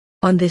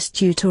On this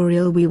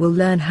tutorial we will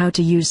learn how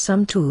to use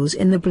some tools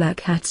in the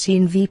Black Hat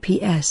scene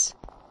VPS.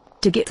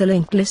 To get the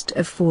linked list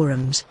of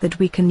forums that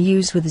we can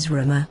use with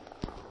Xrumer,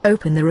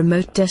 open the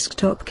remote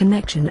desktop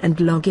connection and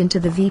log into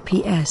the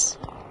VPS.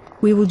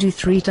 We will do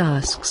 3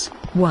 tasks.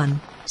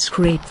 1.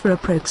 Scrape for a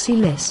proxy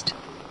list.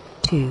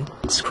 2.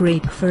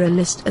 Scrape for a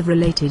list of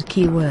related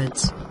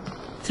keywords.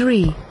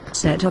 3.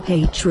 Set up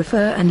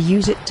Hrefer and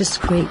use it to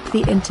scrape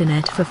the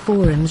internet for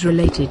forums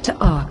related to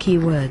our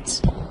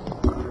keywords.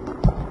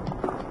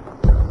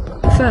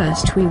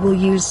 First we will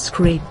use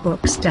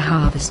Scrapebox to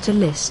harvest a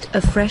list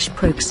of fresh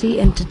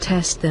proxy and to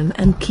test them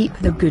and keep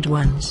the good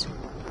ones.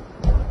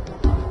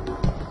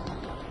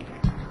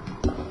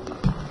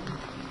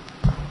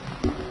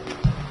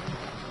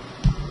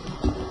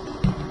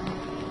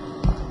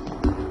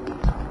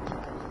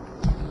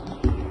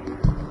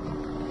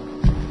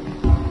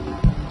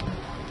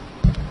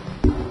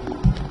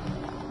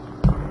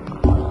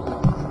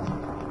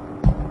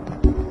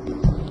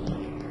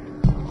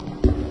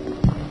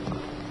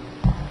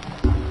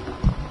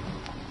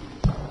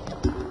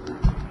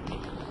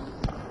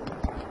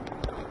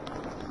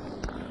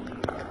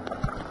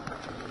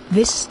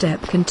 This step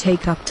can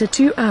take up to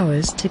 2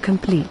 hours to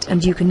complete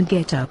and you can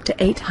get up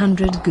to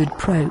 800 good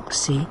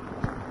proxy.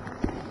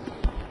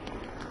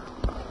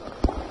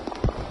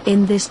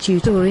 In this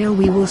tutorial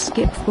we will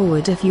skip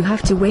forward if you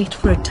have to wait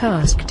for a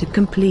task to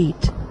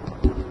complete.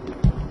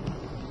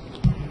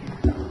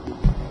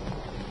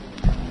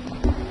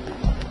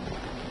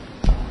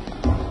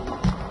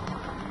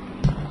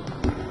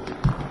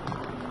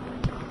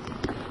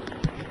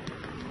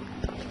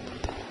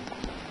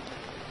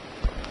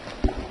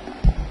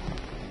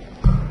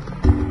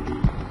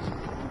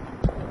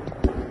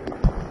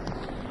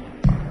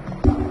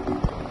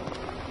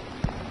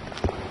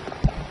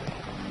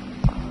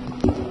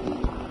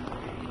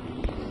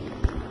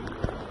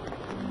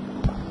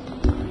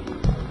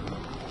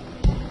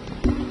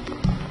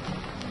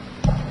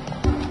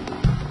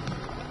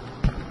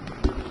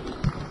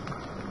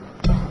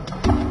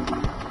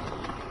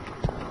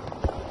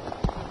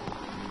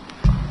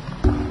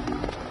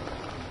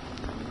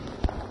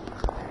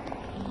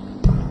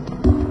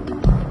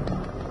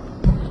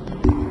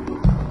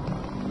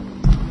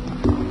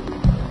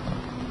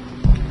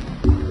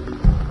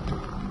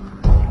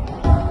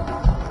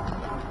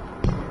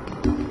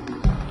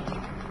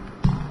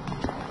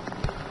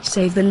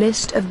 Save the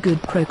list of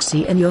good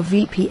proxy in your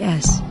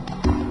VPS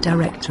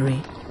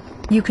directory.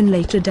 You can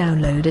later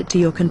download it to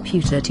your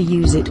computer to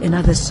use it in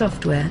other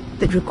software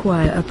that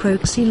require a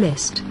proxy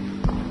list.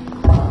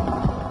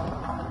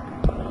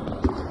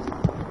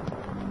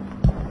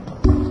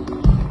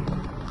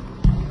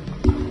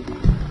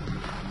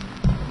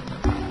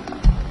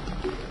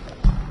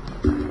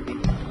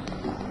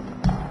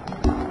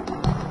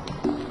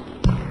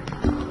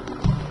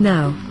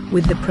 Now,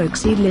 with the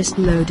proxy list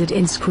loaded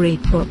in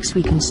Scrapebox,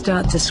 we can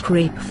start to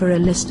scrape for a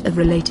list of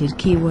related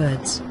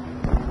keywords.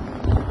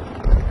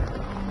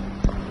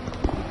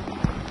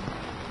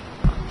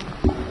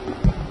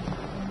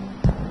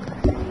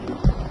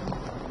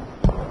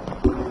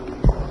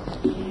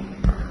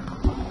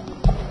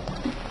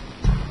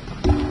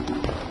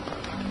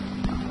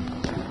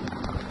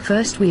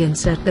 First we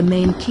insert the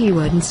main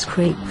keyword and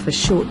scrape for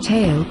short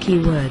tail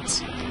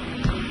keywords.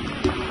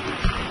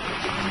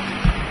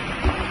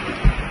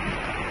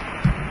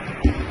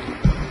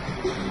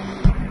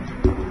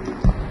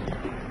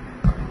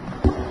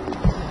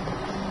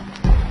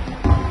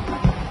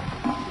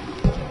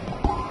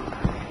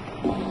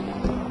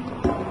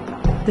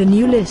 The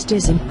new list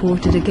is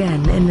imported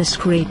again in the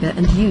scraper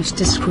and used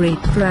to scrape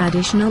for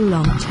additional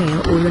long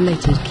tail or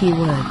related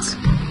keywords.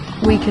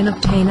 We can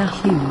obtain a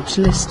huge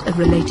list of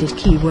related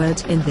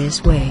keywords in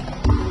this way.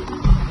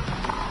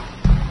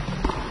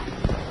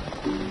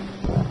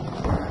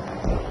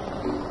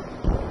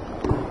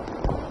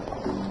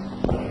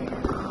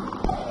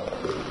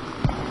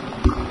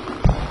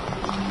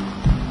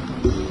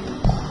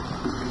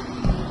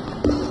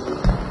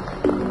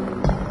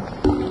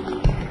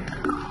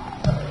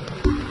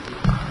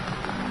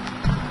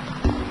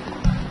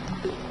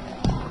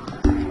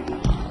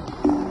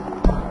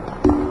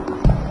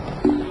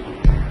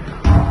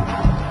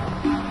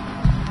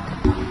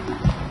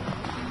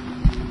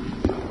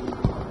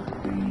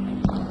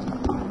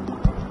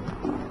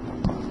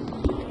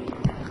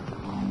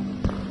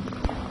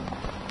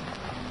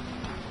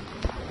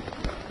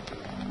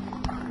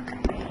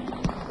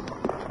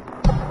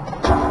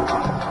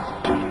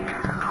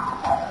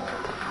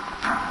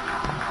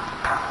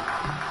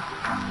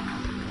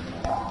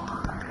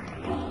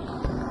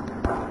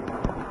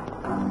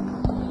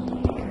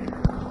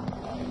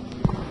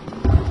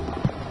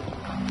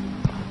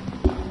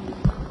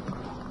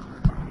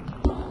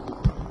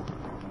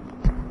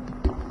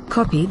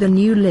 Copy the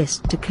new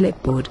list to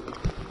clipboard.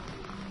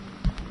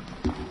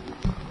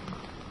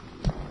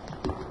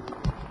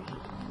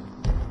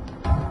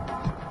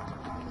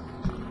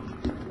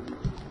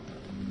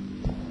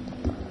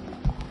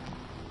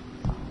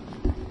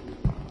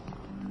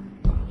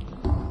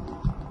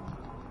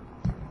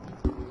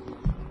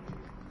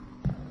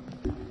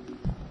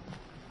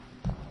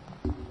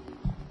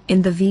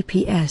 In the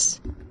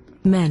VPS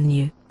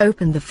menu,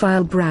 open the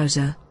file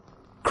browser.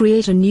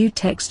 Create a new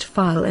text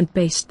file and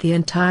paste the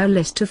entire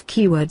list of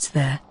keywords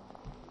there.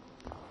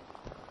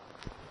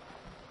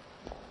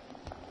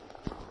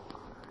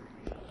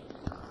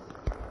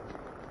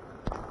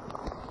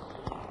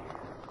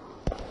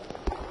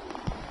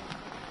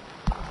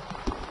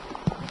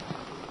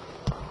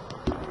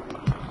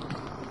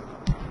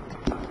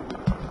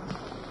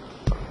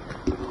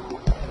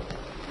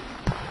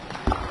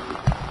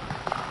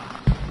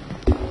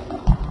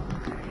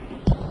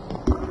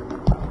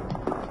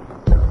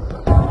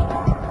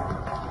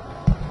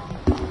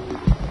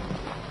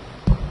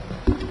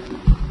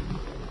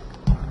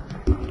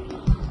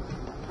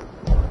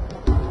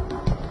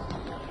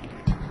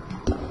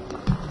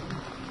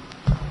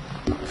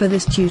 For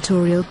this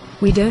tutorial,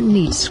 we don't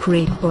need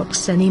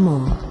Scrapebox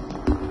anymore.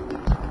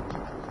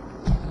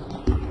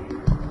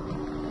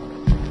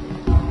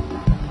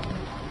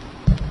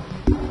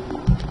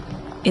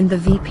 In the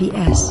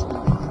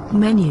VPS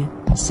menu,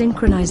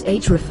 synchronize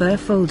Hrefer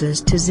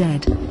folders to Z.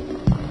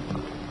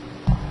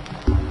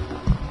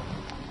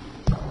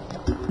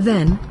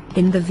 Then,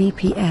 in the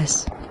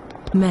VPS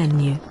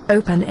menu,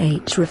 open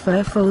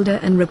Hrefer folder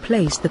and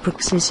replace the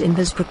proxies in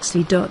this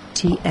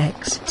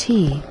proxy.txt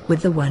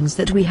with the ones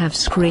that we have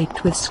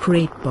scraped with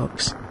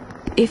Scrapebox.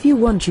 If you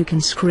want, you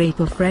can scrape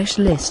a fresh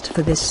list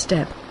for this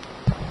step.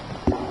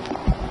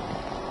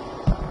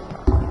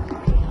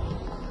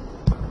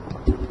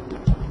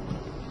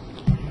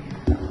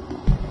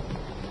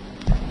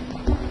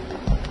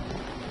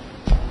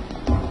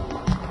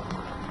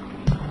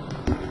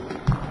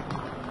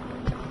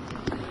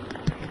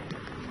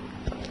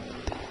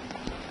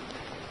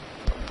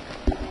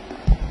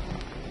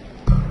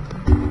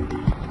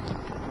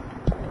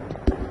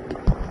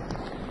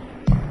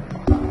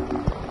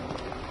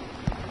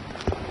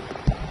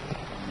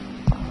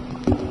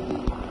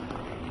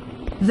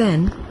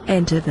 Then,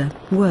 enter the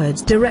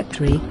words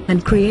directory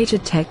and create a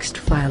text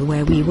file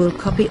where we will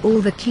copy all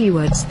the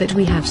keywords that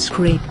we have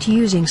scraped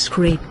using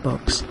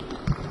Scrapebox.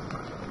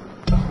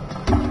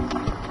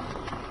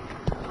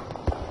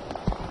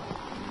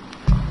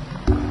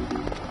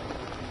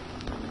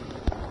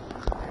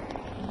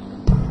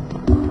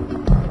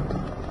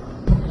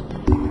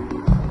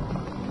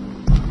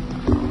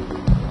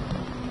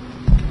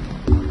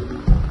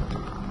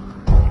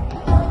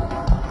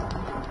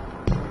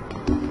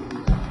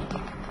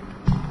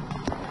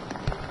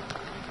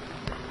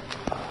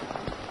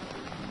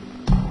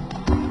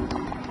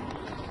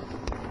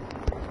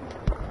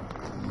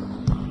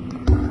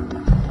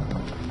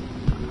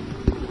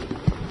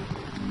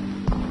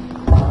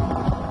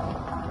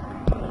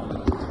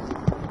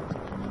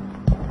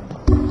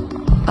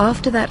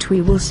 After that,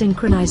 we will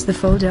synchronize the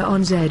folder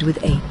on Z with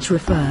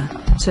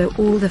Hrefer, so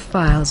all the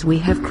files we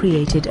have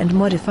created and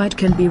modified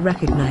can be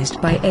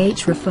recognized by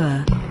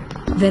Hrefer.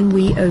 Then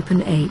we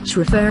open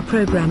Hrefer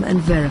program and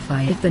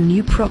verify if the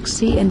new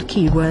proxy and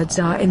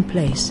keywords are in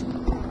place.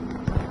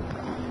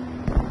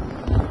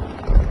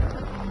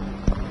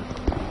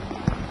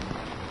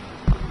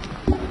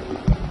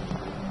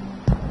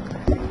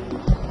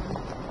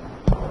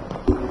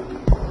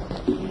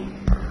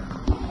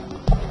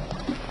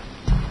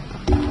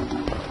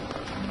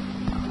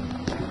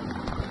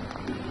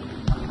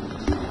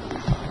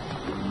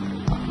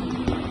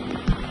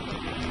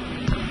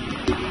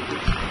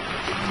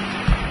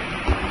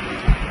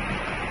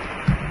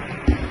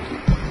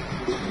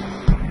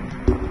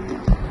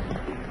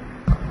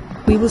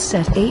 We will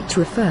set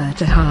Hrefer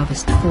to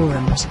harvest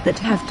forums that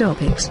have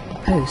topics,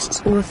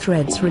 posts or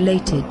threads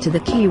related to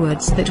the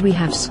keywords that we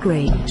have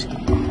scraped.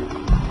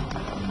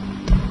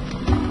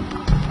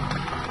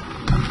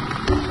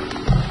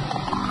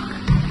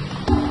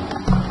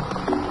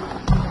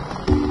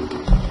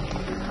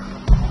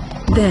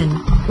 Then,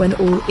 when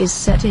all is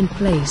set in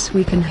place,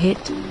 we can hit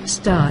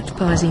Start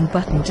Parsing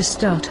button to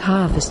start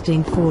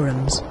harvesting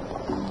forums.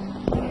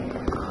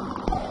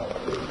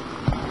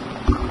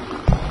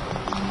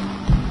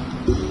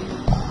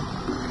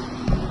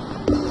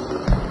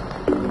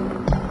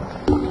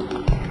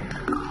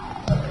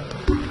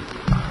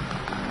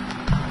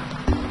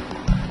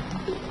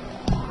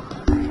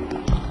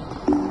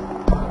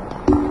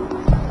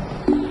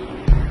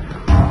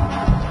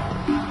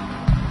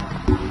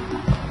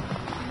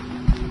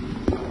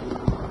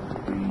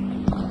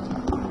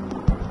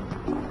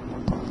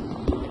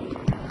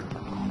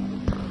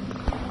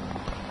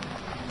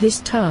 This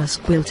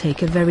task will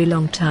take a very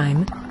long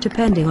time,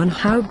 depending on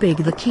how big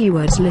the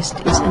keywords list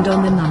is and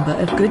on the number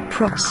of good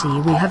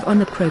proxy we have on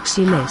the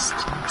proxy list,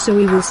 so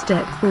we will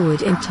step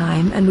forward in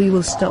time and we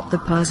will stop the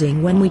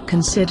parsing when we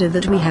consider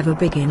that we have a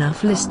big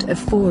enough list of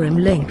forum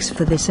links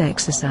for this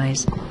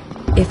exercise.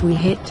 If we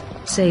hit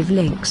Save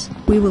Links,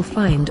 we will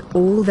find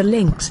all the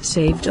links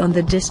saved on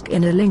the disk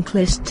in a linked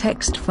list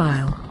text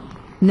file.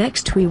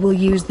 Next, we will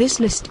use this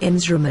list in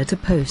Xrumer to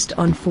post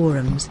on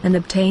forums and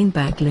obtain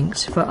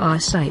backlinks for our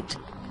site.